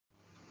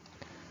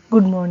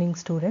Good morning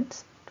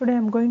students. Today I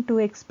am going to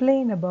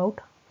explain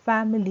about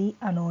family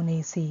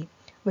Annonaceae,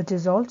 which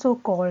is also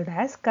called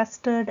as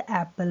custard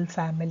apple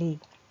family.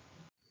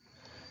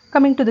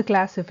 Coming to the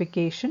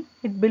classification,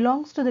 it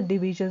belongs to the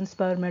division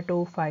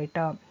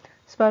Spermatophyta.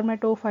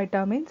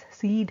 Spermatophyta means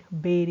seed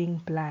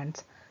bearing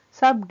plants.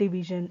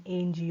 Subdivision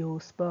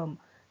Angiosperm.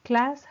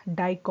 Class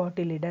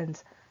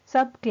Dicotyledons.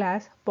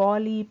 Subclass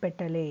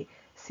Polypetalae.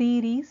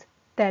 Series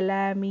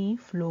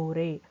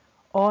Thalamiflorae.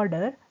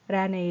 Order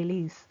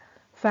Ranales.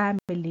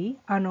 Family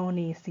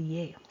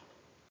Annonaceae.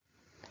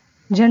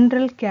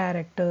 General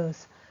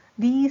characters.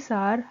 These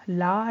are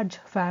large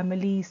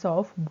families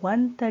of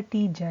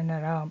 130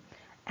 genera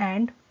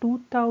and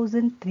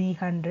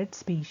 2300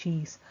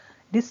 species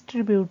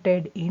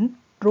distributed in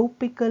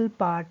tropical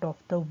part of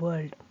the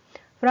world.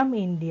 From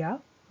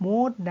India,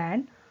 more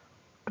than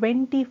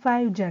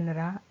 25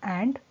 genera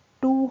and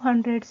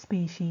 200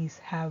 species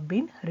have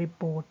been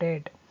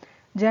reported.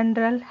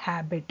 General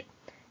habit.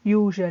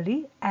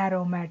 Usually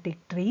aromatic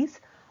trees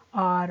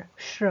or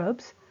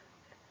shrubs,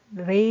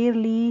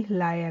 rarely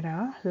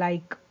liana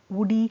like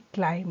woody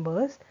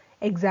climbers.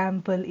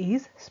 Example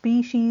is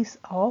species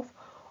of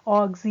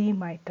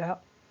Oxymitra.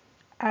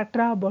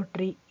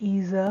 Atrabotry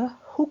is a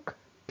hook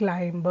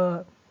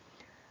climber.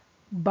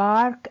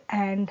 Bark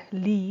and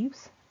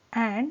leaves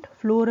and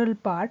floral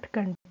part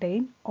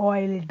contain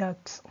oil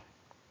ducts.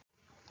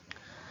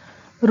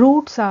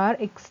 Roots are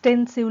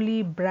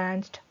extensively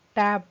branched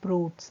tap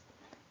roots.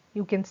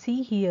 You can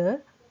see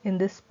here in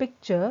this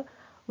picture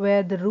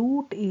where the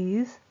root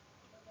is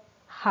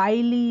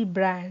highly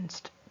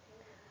branched.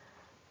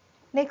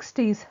 Next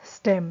is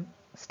stem.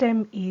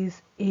 Stem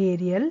is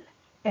aerial,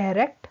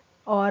 erect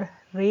or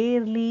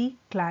rarely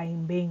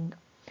climbing.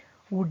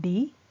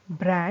 Woody,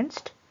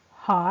 branched,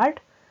 hard,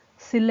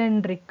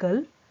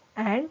 cylindrical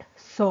and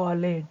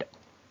solid.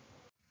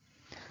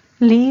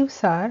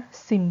 Leaves are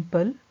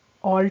simple,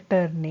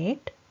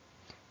 alternate.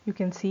 You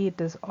can see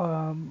it is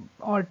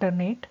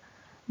alternate.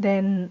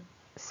 Then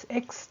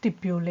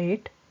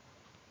exstipulate,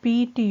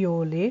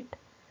 petiolate,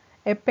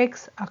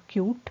 apex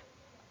acute,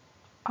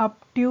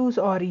 obtuse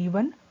or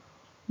even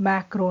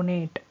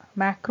macronate.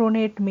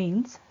 Macronate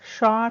means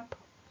sharp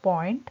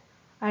point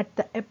at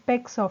the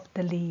apex of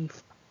the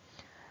leaf.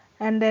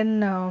 And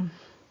then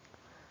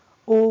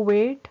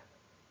ovate,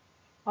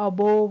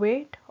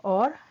 obovate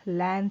or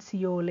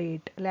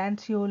lanceolate.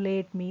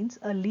 Lanceolate means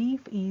a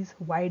leaf is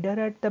wider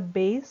at the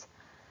base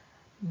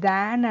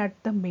than at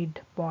the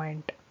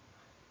midpoint,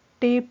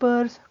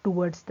 tapers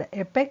towards the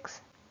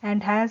apex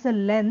and has a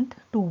length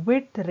to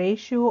width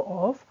ratio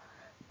of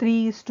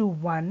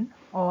 3:1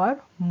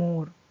 or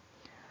more.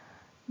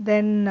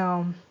 Then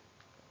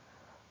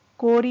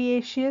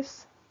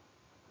coriaceous,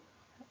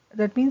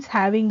 that means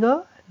having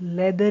a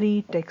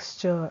leathery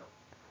texture.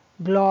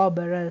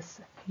 Globerous,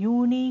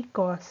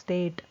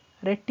 unicostate,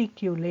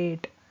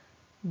 reticulate,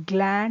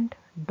 gland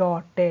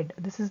dotted.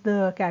 This is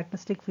the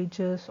characteristic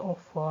features of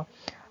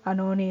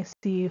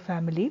Annonaceae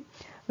family,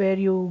 where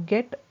you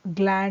get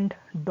gland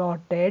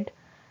dotted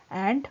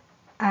and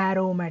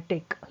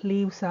aromatic.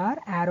 Leaves are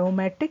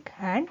aromatic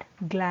and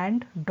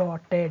gland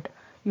dotted.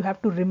 You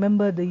have to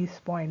remember these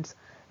points.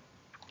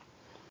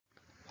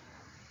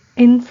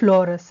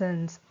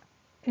 Inflorescence.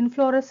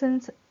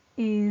 Inflorescence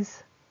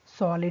is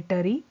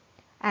solitary,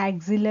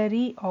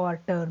 axillary or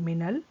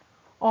terminal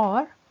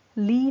or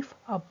leaf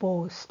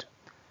opposed.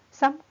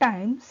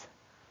 Sometimes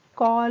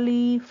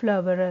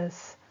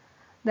cauliflowerous,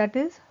 that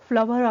is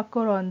flower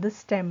occur on the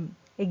stem.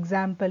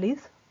 Example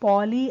is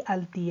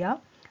Polyalthea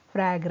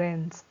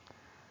fragrans.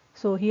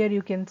 So here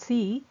you can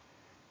see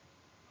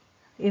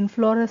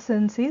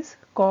inflorescence is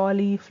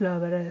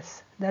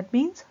cauliflowerous. That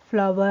means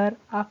flower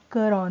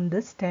occur on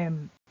the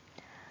stem.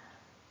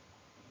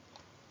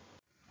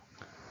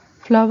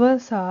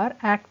 Flowers are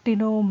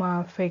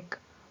actinomorphic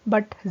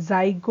but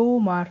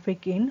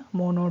zygomorphic in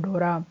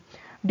Monodora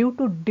due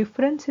to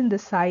difference in the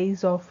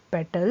size of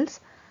petals,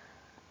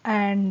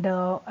 and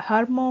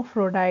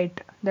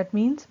hermaphrodite, that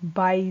means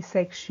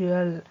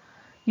bisexual,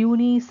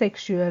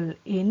 unisexual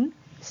in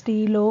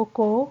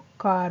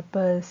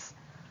Stylococarpus.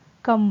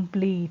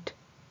 Complete.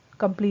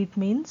 Complete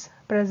means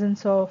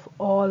presence of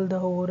all the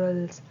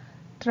orals.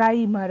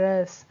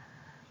 Trimerous.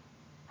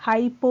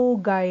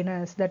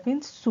 Hypogynous, that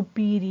means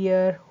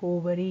superior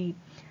ovary.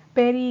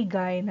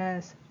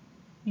 Perigynous,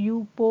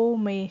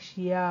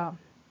 eupomacia.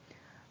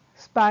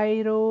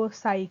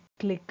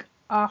 Spirocyclic,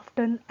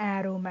 often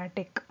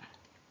aromatic.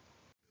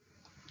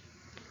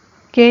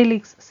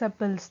 Calyx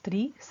sepals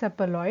 3,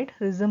 sepaloid,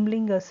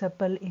 resembling a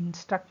sepal in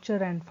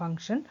structure and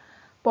function.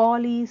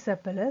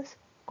 Polysepalous,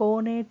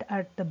 connate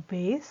at the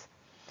base.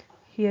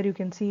 Here you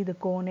can see the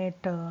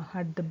connate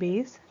at the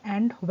base,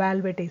 and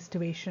valvate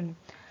estivation.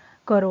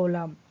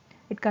 Corolla.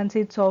 It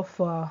consists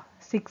of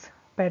 6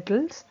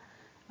 petals,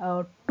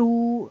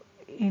 2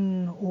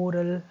 in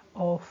oral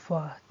of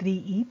 3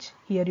 each.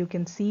 Here you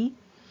can see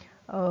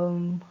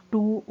 2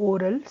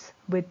 orals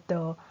with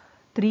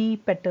 3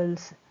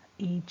 petals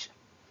each.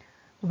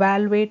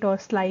 Valvate or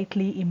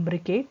slightly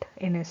imbricate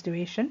in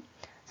estivation.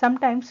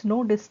 Sometimes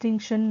no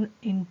distinction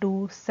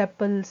into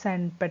sepals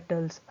and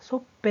petals.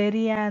 So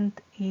perianth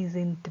is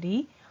in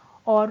 3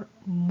 or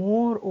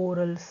more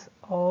orals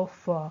of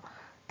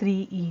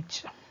 3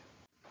 each.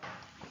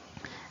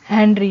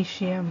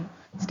 Andrecium.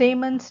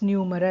 Stamens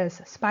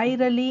numerous,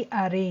 spirally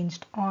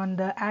arranged on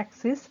the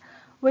axis,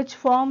 which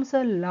forms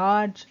a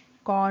large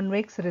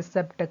convex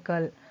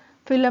receptacle.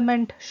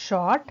 Filament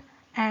short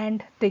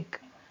and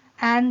thick.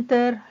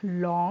 Anther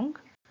long.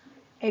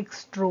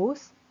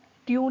 Extrose.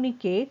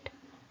 Tunicate.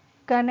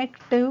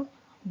 Connective.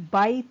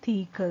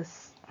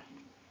 Bithecus.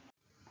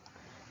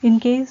 In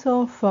case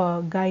of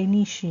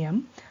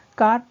gynoecium,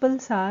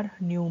 carpels are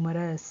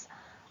numerous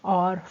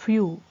or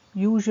few,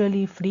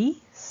 usually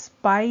free,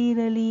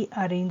 spirally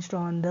arranged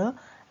on the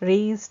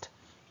raised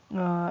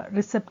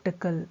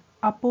receptacle.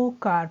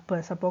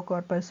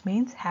 Apocarpus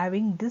means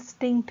having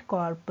distinct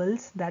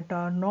carpels that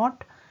are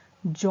not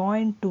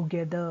joined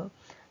together.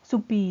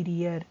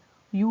 Superior,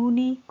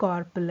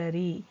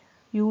 unicarpellary,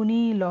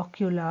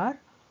 unilocular,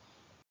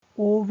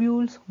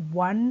 ovules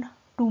one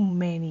to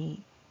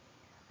many.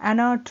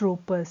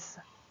 Anatropous,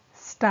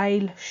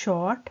 style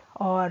short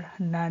or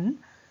none,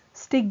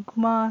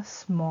 stigma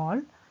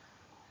small,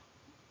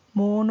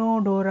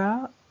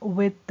 monodora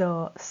with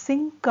the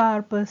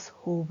syncarpous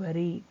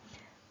ovary,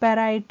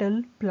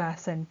 parietal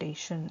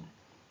placentation.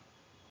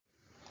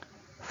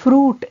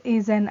 Fruit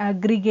is an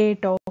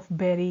aggregate of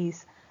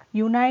berries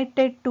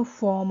united to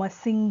form a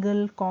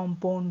single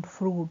compound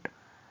fruit.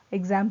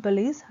 Example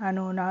is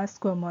Annonaceae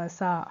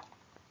squamosa.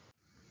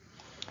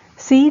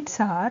 Seeds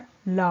are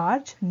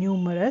large,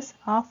 numerous,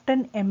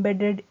 often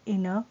embedded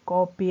in a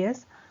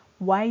copious,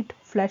 white,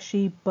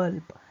 fleshy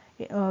pulp.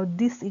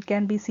 This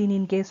can be seen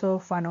in case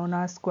of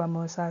Annonaceae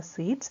squamosa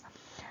seeds,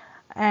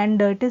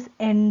 and it is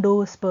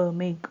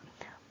endospermic.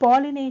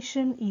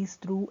 Pollination is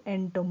through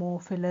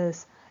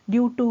entomophilous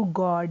due to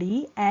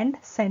gaudy and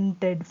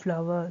scented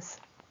flowers.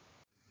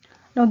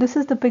 Now this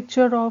is the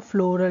picture of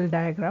floral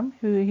diagram.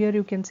 Here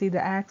you can see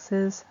the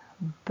axis,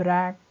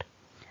 bract,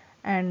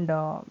 and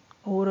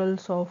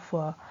orals of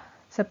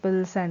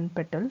sepals and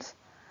petals.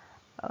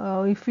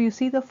 If you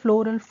see the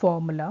floral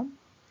formula,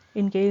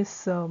 in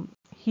case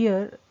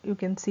here you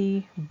can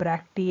see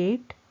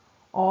bracteate,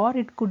 or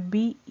it could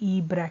be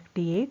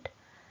ebracteate,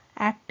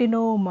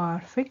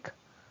 actinomorphic,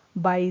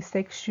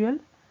 bisexual,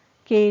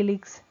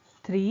 calyx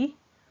 3,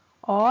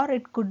 or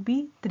it could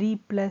be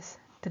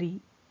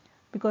 3+3,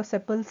 because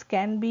sepals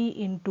can be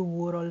in 2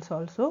 orals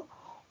also,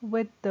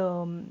 with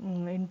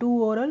in 2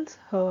 orals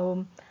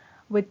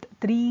with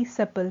 3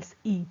 sepals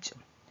each,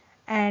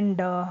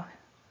 and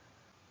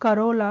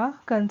corolla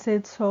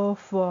consists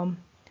of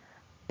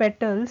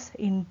petals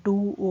in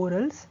 2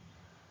 orals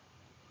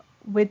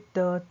with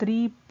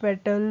 3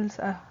 petals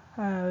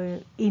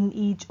in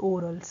each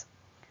orals.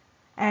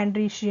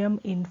 Andrecium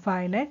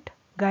infinite,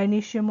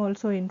 gynoecium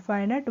also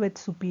infinite with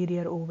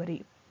superior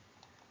ovary.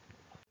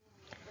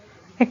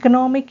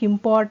 Economic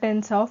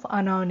importance of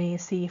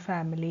Annonaceae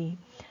family.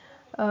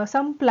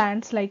 Some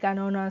plants like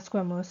Annonaceae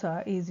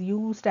squamosa is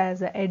used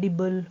as an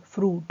edible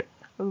fruit.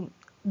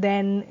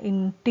 Then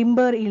in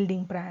timber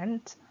yielding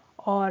plants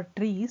or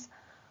trees,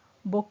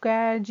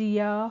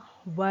 Boccagia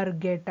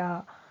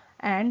virgata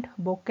and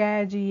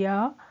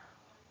Boccagia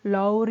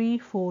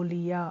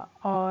laurifolia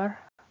are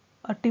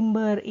a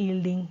timber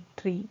yielding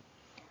tree.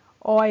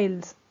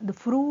 Oils. The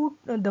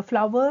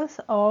flowers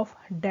of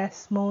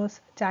Desmos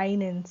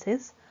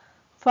chinensis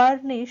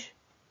furnish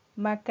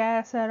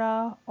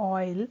Macassara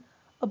oil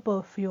a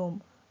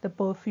perfume. The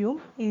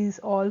perfume is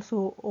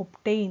also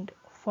obtained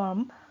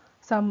from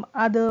some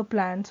other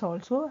plants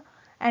also,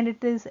 and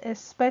it is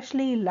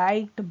especially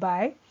liked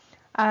by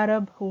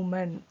Arab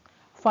women.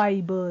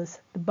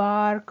 Fibers. The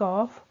bark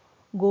of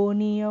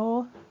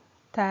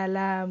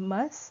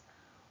Goniiothalamus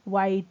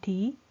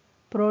yti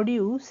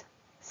produce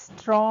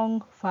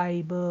strong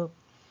fiber.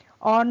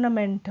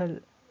 Ornamental.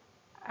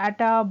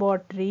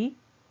 Attabotrys,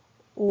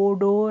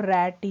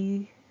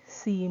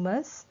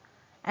 Odoratecamus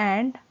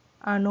and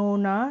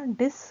Annona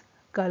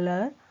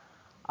discolor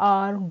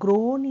are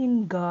grown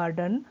in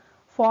garden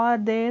for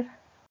their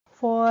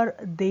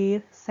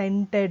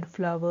scented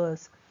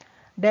flowers.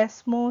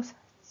 Desmos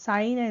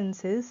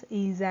sinensis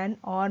is an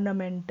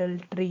ornamental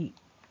tree.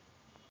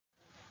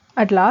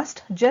 At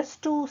last,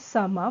 just to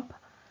sum up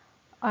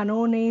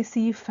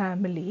Annonaceae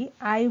family,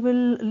 I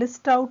will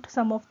list out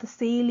some of the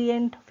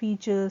salient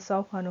features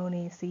of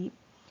Annonaceae.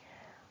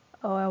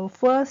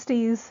 First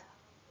is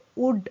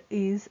wood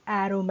is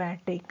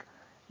aromatic,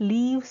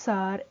 leaves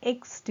are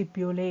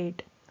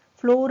exstipulate,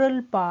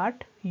 floral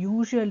part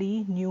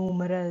usually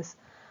numerous,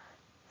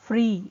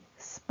 free,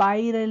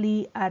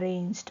 spirally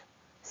arranged,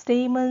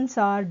 stamens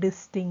are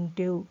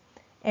distinctive,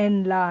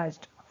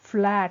 enlarged,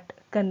 flat,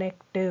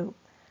 connective.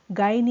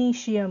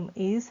 Gynoecium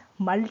is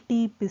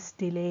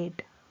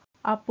multipistillate,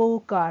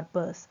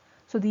 apocarpus.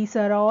 So these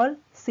are all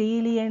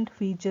salient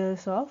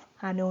features of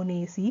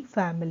Annonaceae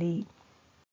family.